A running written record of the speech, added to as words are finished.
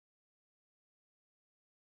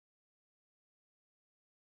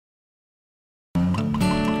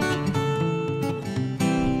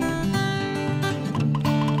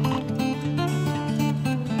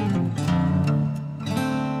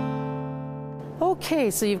Okay,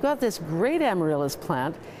 so you've got this great amaryllis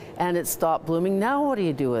plant and it's stopped blooming. Now what do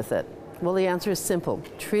you do with it? Well, the answer is simple.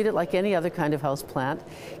 Treat it like any other kind of house plant.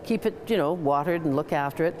 Keep it, watered and look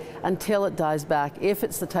after it until it dies back, if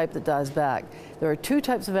it's the type that dies back. There are two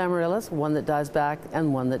types of amaryllis, one that dies back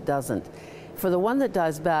and one that doesn't. For the one that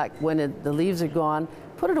dies back, when the leaves are gone,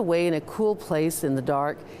 put it away in a cool place in the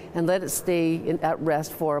dark and let it stay at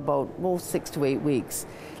rest for about 6 to 8 weeks.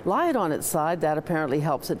 Lie it on its side. That apparently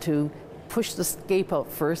helps it to push the scape out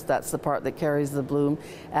first. That's the part that carries the bloom,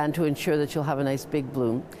 and to ensure that you'll have a nice big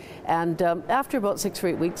bloom. And after about 6 or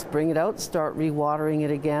 8 weeks, bring it out, start re-watering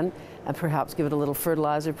it again, and perhaps give it a little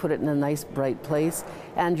fertilizer, put it in a nice bright place,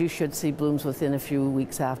 and you should see blooms within a few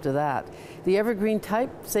weeks after that. The evergreen type,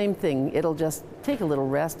 same thing. It'll just take a little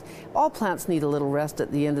rest. All plants need a little rest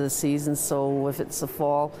at the end of the season, so if it's the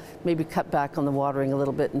fall, maybe cut back on the watering a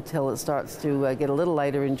little bit until it starts to get a little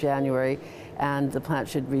lighter in January, and the plant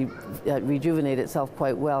should rejuvenate itself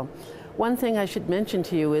quite well. One thing I should mention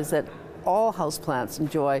to you is that all houseplants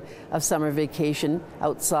enjoy a summer vacation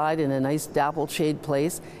outside in a nice dappled shade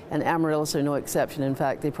place, and amaryllis are no exception. In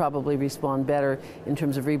fact, they probably respond better in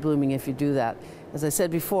terms of reblooming if you do that. As I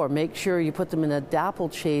said before, make sure you put them in a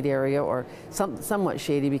dappled shade area or somewhat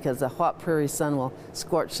shady, because the hot prairie sun will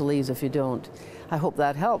scorch the leaves if you don't. I hope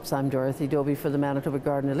that helps. I'm Dorothy Dobie for the Manitoba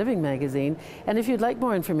Gardener Living magazine, and if you'd like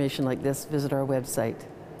more information like this, visit our website.